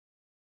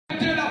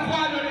écouter la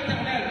voix de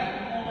l'Éternel.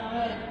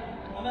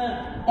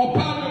 On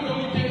parle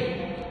d'autorité.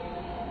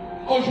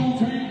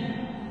 Aujourd'hui,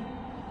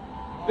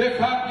 les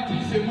femmes qui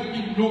disent c'est moi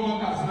qui nous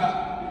manque cela.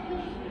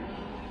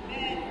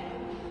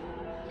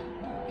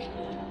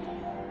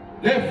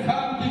 Les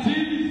femmes qui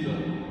disent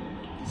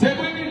c'est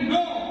moi qui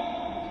non.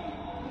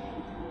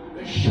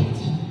 Les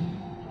gentil.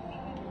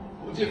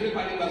 Dieu fait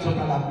parler de la zone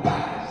à la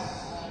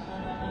base,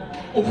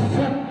 au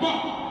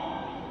fondement.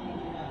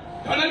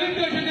 Dans le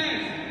livre de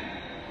Genèse,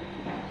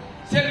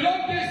 c'est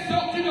l'homme qui est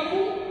sorti de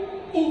vous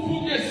ou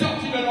vous qui êtes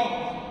sorti de l'homme.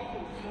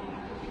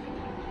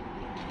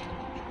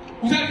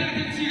 Vous avez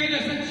été tiré de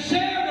cette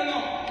chair de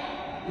l'homme.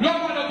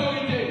 L'homme a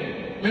l'autorité,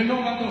 mais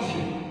non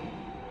attention.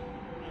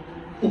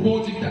 Ou bon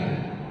dictateur.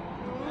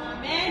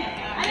 Amen.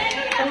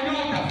 Au nom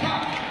de ta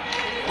femme,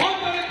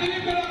 rentre dans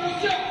l'équilibre de la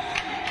conscience,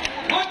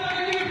 rentre dans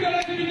l'équilibre de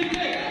la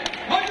divinité,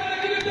 rentre dans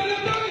l'équilibre de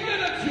l'autorité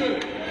de Dieu.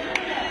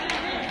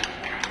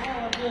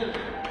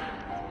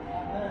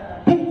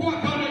 Pourquoi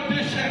quand le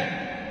déchet,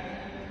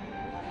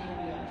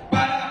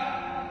 voilà,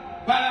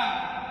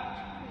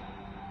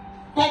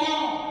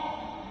 comment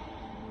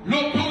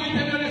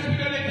l'autorité de l'Esprit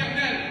de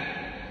l'Éternel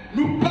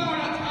nous parle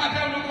à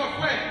travers notre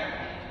frère,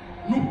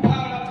 nous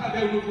parle à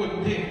travers notre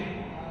terre.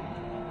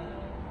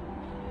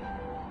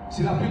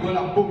 C'est la plus grande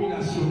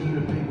abomination de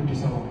le pays du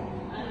savant.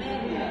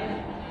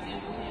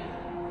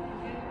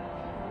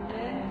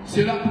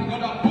 C'est la plus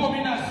grande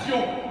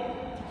abomination.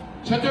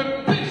 C'est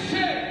un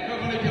péché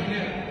devant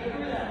l'Éternel.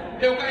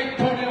 Et on va y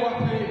tourner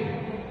après.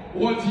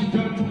 On dit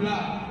dans tout là.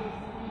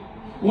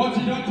 On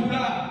dit dans tout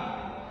là.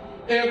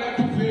 Et on va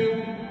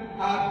trouver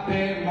à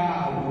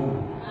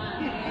Baie-Mahault.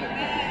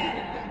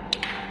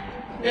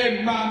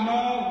 Et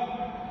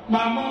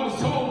maman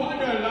sort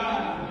de là.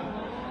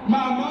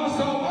 Maman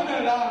sort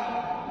de là.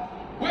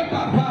 Oui,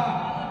 papa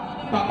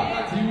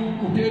a dit,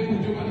 ou bien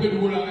écoutez, parce que nous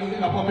voulons rester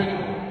la première.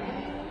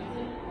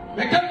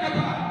 Mais quelque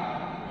part,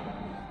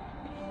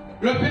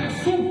 le père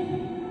souffre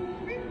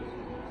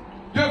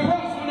de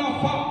voir son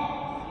enfant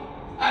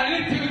à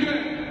l'intérieur,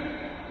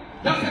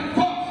 dans cette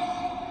force,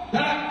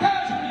 dans la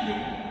cage du lion.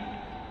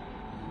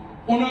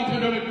 On est en train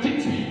de le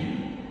détruire.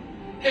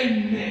 Et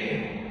une mère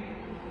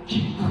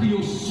qui crie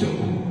au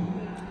secours.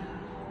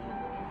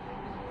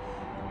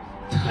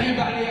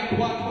 Trimballée à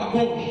droite ou à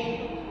gauche.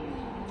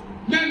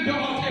 Même de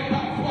rentrer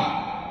parfois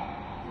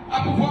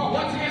à pouvoir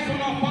retirer son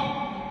enfant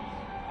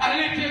à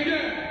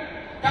l'intérieur,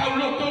 car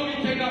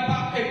l'autorité n'a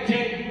pas été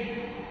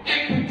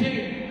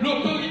écoutée,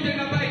 l'autorité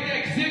n'a pas été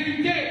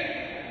exécutée,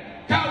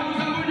 car nous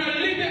avons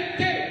une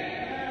liberté.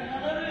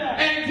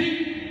 Elle dit,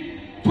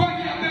 toi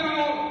qui as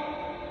Baie-Mahault,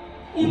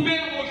 ou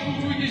même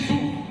aujourd'hui qui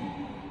souffre,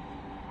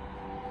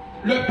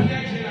 le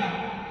piège est là.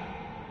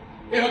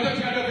 Et on te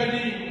dit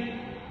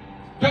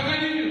de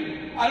venir,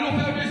 allons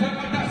faire des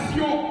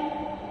incantations.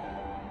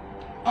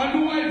 En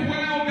louant et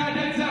voyant, on garde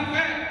des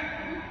affaires.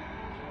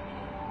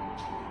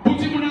 Pour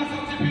dire qu'on a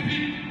sorti plus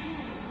vite.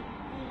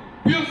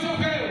 Puis on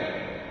sauve.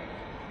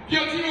 Puis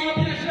on tire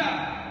au piège là.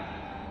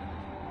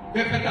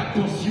 Mais faites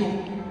attention.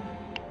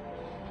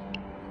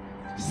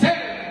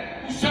 Celle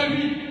ou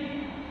celui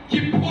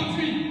qui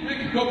produit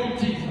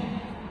l'occultisme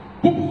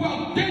pour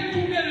pouvoir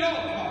détourner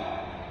l'autre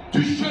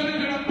du chemin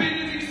de la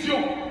bénédiction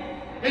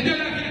et de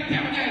la vie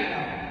éternelle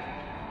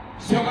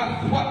sera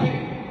frappé.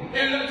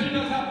 Et le dit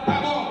dans sa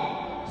parole.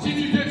 Si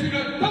tu détruis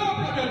le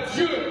temple de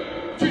Dieu,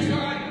 tu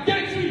seras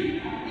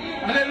détruit.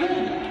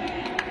 Alléluia.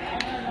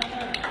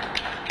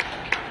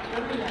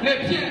 Les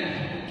pièges.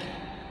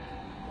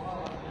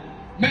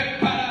 Mais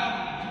Balaam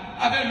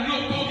avait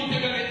l'autorité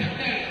de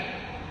l'Éternel.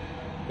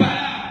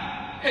 Balaam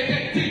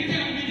était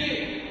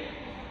déterminé.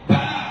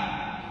 Balaam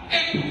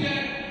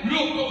écoutait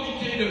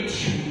l'autorité de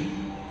Dieu.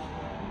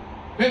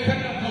 Mais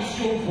faites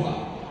attention aux voix.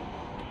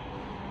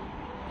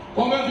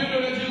 On m'a vu de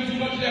le dire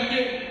dimanche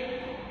dernier.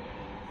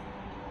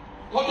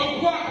 Quand on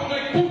croit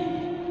qu'on écoute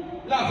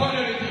la voix de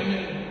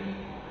l'Éternel,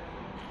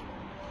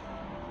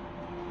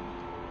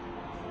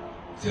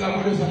 c'est la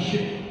voix de sa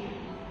chair.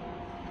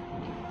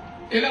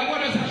 Et la voix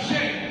de sa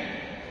chair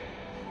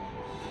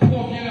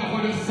provient de la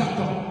voix de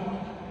Satan.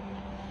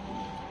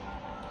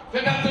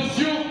 Faites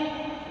attention.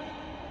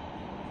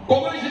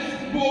 Comment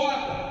Jésus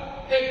Moab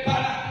et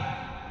Balak,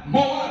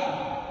 Moab,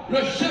 le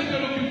chef de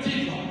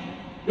l'occultisme,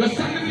 le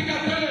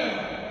sacrificateur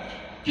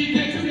qui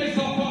détruit les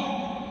enfants,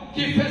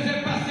 qui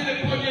faisait passer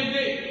les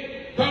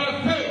premiers-nés dans le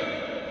feu.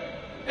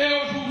 Et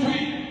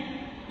aujourd'hui,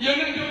 il y en a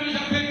qui ont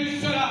déjà vécu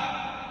cela,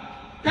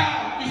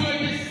 car ils ont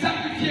été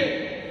sacrifiés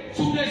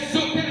sous des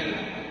autels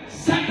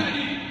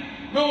sataniques.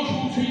 Mais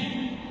aujourd'hui,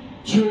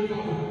 Dieu va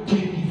vous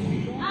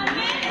délivrer.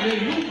 Amen.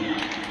 Alléluia.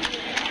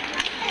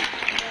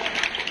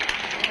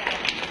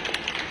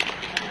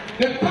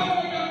 Les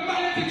paroles de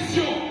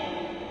malédiction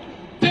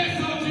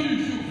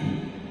descendues sur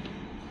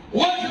vous,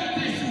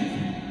 rejetées sur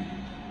vous,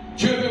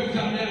 Dieu veut vous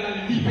amener à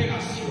la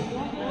libération.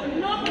 Au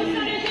nom de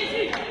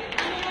Jésus.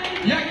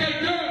 Il y a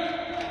quelqu'un,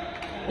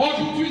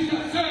 aujourd'hui sa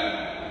sœur,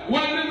 ou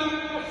elle-même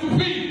a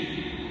souffert,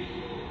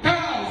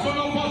 car son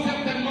enfant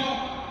certainement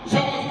se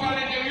retrouve à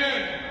l'intérieur.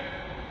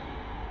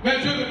 Mais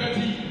Dieu veut te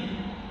dire,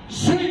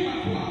 suis ma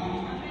voix,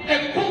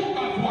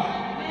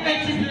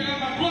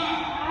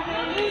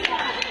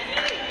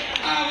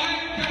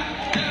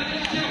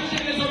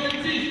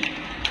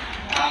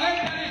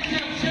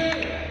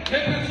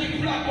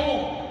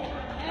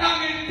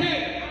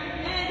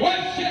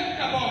 Recherche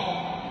d'abord,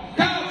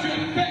 car tu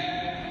es fait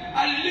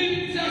à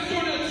l'imitation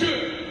de Dieu.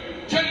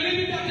 Tu es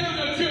l'imitateur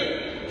de Dieu.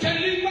 Tu es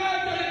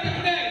l'image de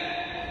l'Éternel.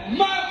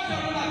 Marche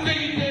selon la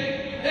vérité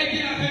et qui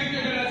est la vérité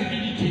de la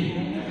divinité.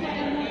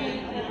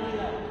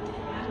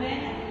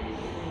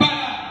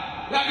 Voilà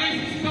la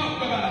résistance de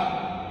Balaam.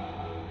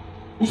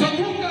 Où se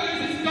trouve la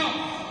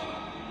résistance?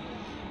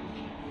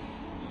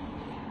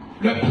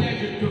 Le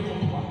piège est devant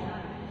toi.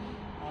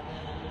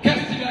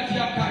 Qu'est-ce qu'il a dit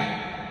à Caïn?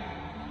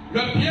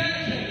 Le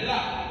piège est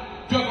là,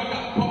 devant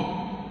ta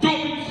porte.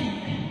 Domine sur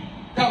lui,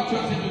 car tu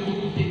as cette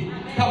autorité.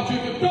 Car Dieu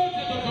te donne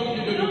cette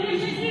autorité de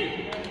l'obéissance.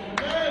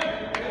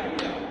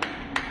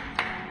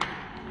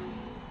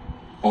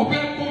 On peut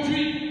être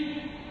conduit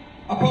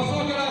en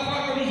pensant que la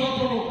voix que nous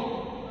entendons,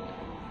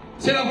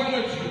 c'est la voix de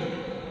Dieu.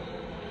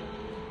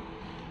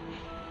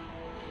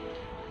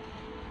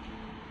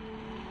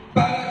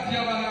 Balak dit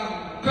à Balaam,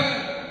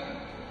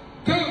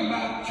 que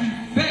m'as-tu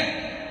fait?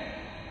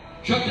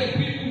 Je t'ai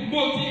pris pour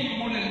maudire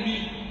mon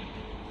ennemi,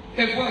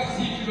 et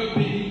voici tu me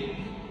péris.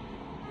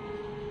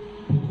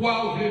 Pourquoi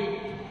on veut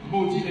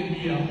maudire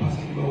l'ennemi en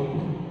passant qu'il va au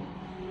bout?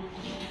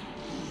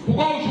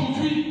 Pourquoi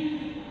aujourd'hui,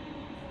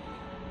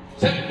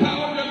 cette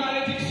parole de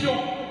malédiction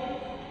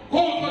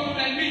contre ton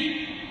ennemi,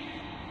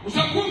 où se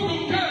trouve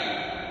ton cœur?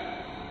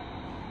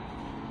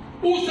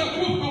 Où se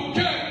trouve ton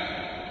cœur?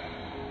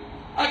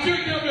 As-tu un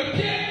cœur de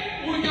pierre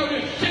ou un cœur de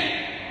chien?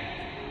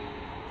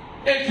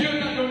 Et Dieu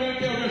t'a donné un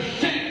cœur de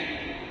chien,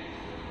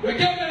 le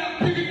cœur de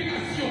la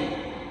purification,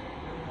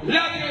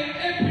 laver,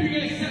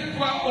 épurer cette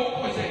fois au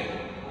procès,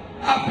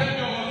 afin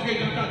de rentrer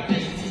dans ta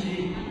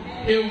destinée.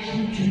 Et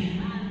aujourd'hui,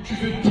 tu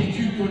veux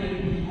détruire ton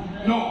ennemi.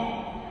 Non.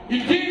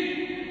 Il dit,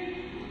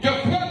 te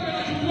frappe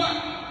la joue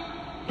droite,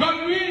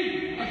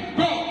 donne-lui la joue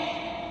gauche.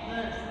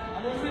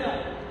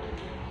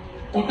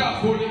 On t'a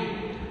volé.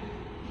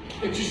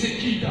 Et tu sais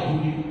qui t'a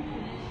volé.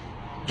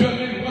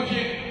 Demain,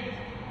 reviens.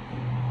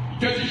 Il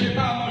te dit, j'ai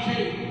pas à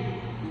manger.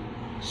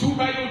 Sous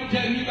baillot,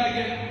 demi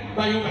baguette,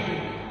 baillot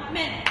baguette.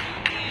 Amen.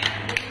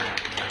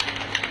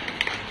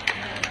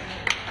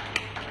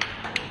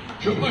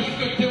 Je prends juste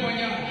le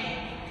témoignage.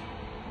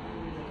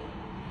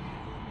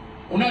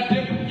 On a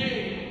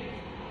dépouillé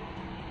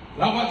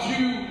la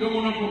voiture de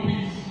mon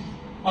entreprise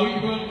en lui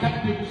prenant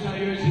 4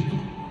 débroussailleurs et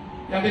tout.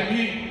 Il n'y avait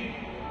rien.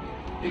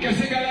 Et que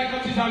ces gars-là,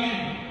 quand ils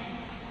arrivent,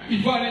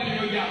 ils voient à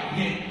l'intérieur, il n'y a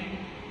rien.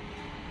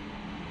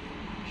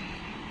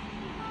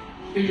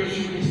 Et je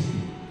suis resté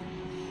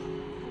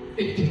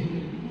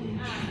éternel.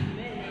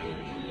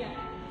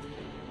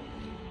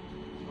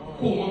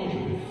 Comment je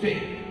le fais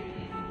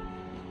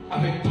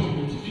avec tant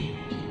de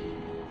difficultés?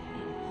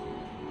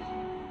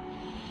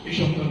 Et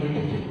j'entends ne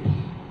t'inquiète pas.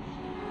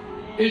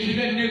 Et j'y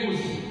vais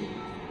négocier.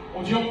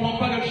 On dit on ne prend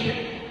pas le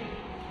chèque.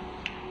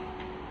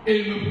 Et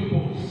il me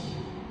propose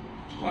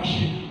 3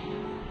 chèques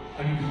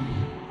à lui.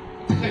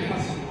 Très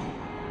facilement.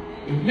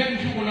 Le même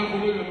jour, on a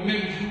volé le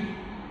même jour,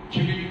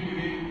 j'ai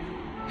récupéré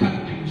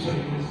 4 débousseurs.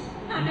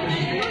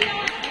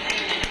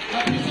 La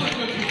puissance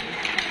de Dieu.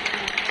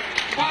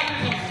 Pas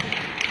des anciens.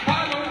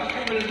 Pas dans la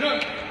assemblée de Dieu.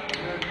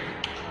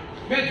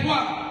 Mais toi,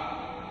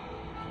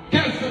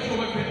 qu'est-ce que tu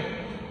veux faire?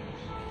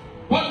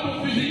 Prends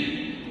ton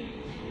fusil.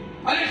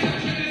 Allez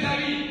chercher des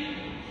amis.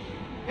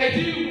 Et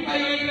dis,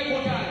 allez régler le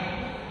comptage.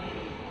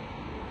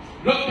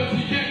 L'autre te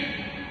dit, viens.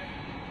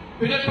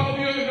 Peut-être pas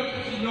mieux, l'autre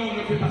te dit, non,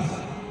 ne fais pas ça.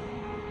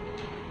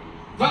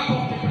 Va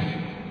porter plainte.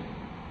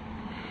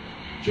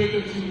 Je te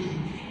dis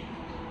aujourd'hui,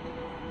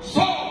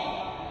 sors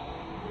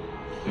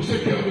de ce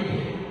cœur de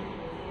pierre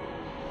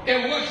et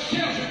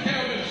recherche le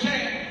cœur de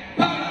chair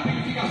par la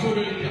purification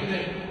de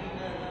l'Éternel,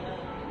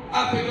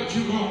 afin que tu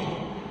rentres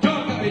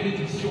dans ta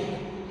bénédiction.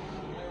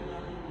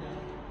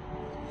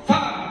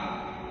 Femme,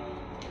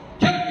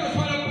 quel que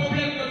soit le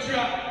problème que tu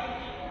as,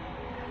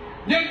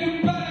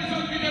 n'écoute pas les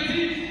autres qui te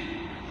disent.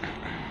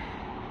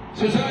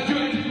 Ce sera Dieu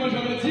qui dit, moi je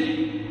le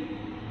dis.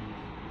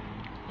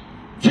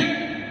 Dieu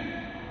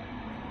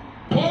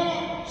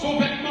prend son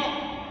vêtement,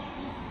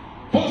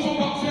 prend son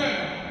boxeur,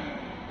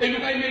 et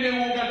nous va aimer les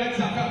rongalets,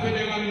 ça fait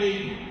fédéral.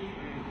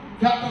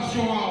 Fais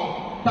attention à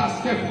eux,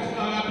 parce qu'elle faut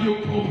dans la bio,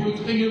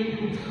 traîner,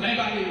 très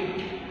balé.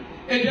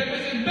 Et de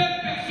ces mêmes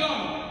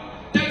personnes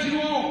te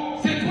diront,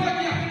 c'est toi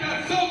qui as fait la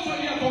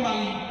sorcellerie à ton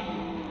mari.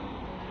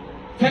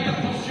 Faites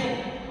attention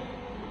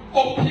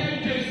aux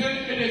pièges des uns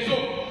et des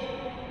autres,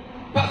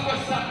 parce que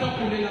Satan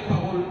connaît la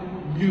parole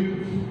mieux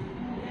que vous.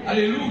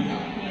 Alléluia.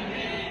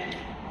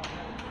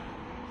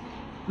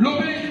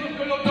 L'obéissance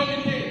de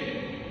l'autorité.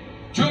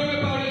 Dieu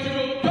veut parler de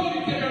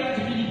l'autorité de la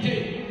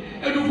divinité.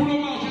 Et nous voulons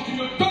marcher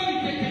d'une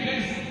autorité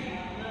terrestre.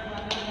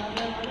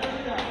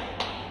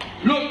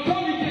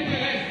 L'autorité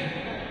terrestre.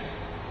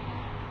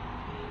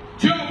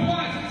 Dieu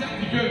envoie ses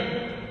serviteurs.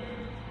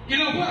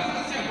 Il envoie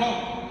sa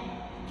servante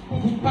pour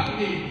vous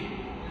parler.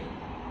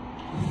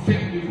 Vous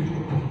fermez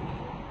votre porte.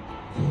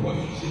 Vous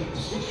refusez la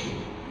discussion.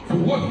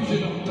 Vous refusez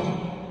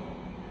d'entendre.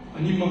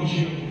 En y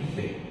manger, on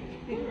fait.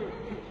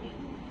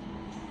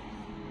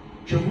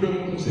 Je vous donne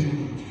un conseil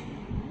aujourd'hui.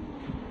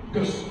 Que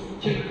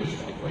quel que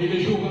soit, voyez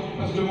les jours qui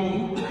passent devant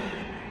vous,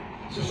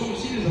 ce sont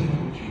aussi les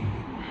enfants de Dieu.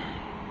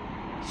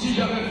 Si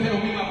j'avais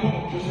fermé ma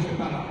porte, je ne serais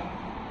pas là.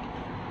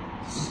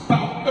 C'est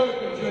par eux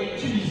que Dieu a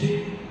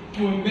utilisé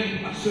pour me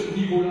mettre à ce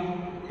niveau-là,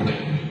 près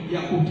de lui et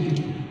à côté de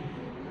lui.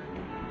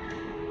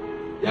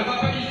 Il n'y a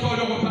pas d'histoire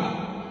de repas.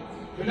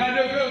 Je n'ai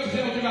levé au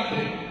 10h du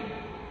matin.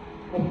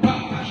 On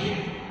partageait.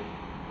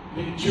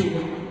 Mais Dieu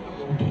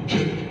dans ton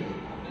cœur.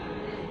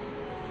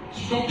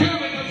 Si ton cœur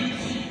est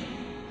endurci,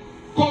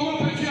 comment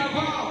peux-tu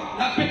avoir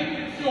la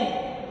bénédiction?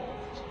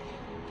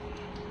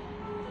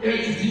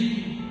 Et tu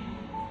dis,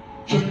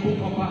 je ne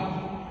comprends pas,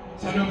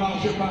 ça ne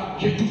marche pas,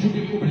 j'ai toujours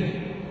des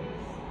problèmes.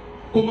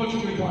 Comment tu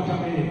réponds à ta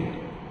mère?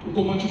 Ou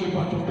comment tu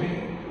réponds à ton père?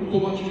 Ou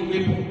comment tu lui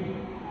réponds?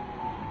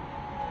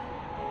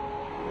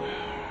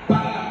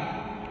 Balak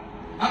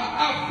a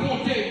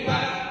affronté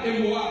Balak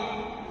et Moab,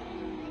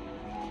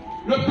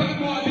 le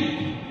peuple moabite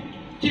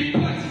qui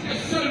pratiquait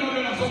seulement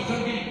de la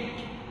sorcellerie.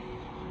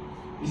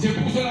 Et c'est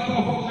pour cela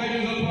parfois vous avez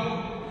des endroits.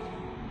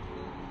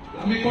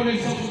 La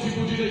méconnaissance aussi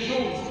produit des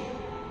choses.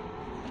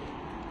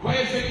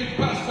 Voyez ceux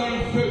qui passent dans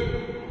le feu.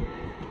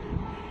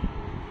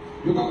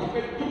 Ils ont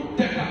fait toutes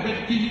tes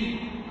tablettes qui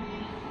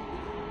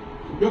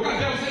ils ont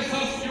fait ces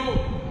sensations.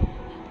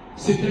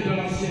 C'était dans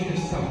l'Ancien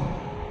Testament.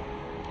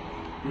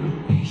 Le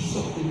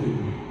puissant est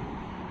venu.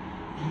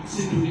 Il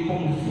s'est donné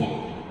comme foi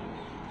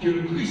que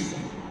le Christ.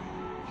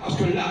 Parce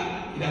que là,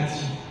 il a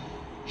dit,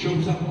 je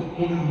vous apporte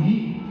mon amour,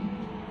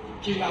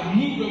 qui est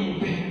l'amour de mon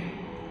Père,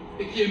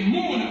 et qui est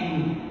mon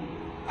amour,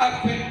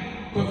 afin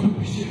que vous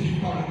puissiez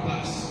vivre par la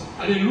grâce.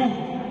 Alléluia.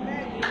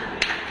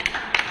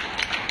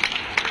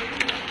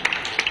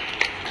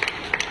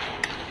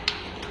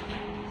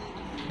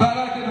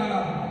 Balak et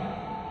Balaam,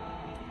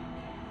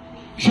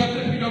 je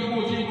t'ai pris le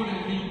mot Dieu, mon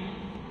ennemi,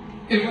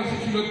 et voici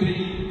tu le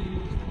pays.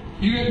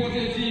 Il répondit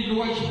et dit,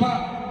 n'aurais-je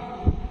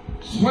pas,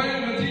 soyez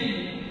me dire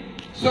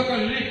ce que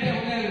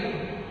l'Éternel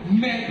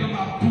met dans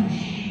ma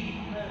bouche.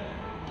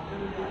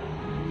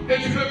 Et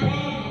tu veux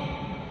prendre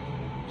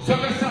ce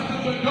que Satan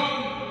te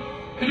donne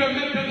et le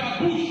mettre dans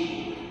ta bouche,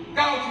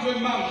 car tu veux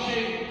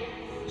marcher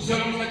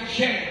selon cette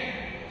chair,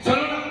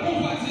 selon la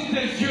convoitise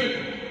des yeux.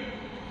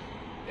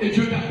 Et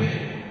Dieu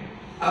t'appelle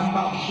à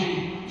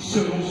marcher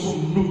selon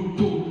son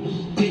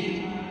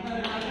autorité.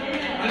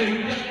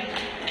 Alléluia.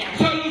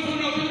 Selon son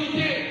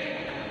autorité.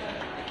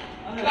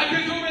 La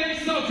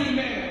désobéissance d'une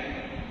mère.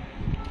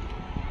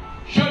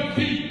 Jeune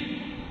fille,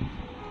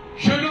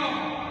 jeune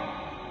homme,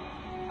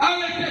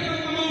 arrêtez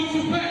de comment vous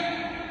souffrez.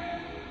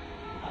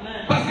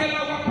 Parce qu'elle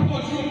va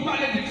produire une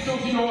malédiction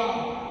sinon.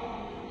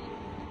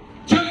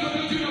 Dieu est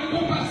un Dieu de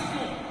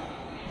compassion.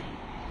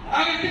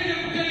 Arrêtez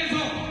d'écouter les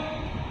autres.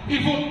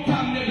 Ils vont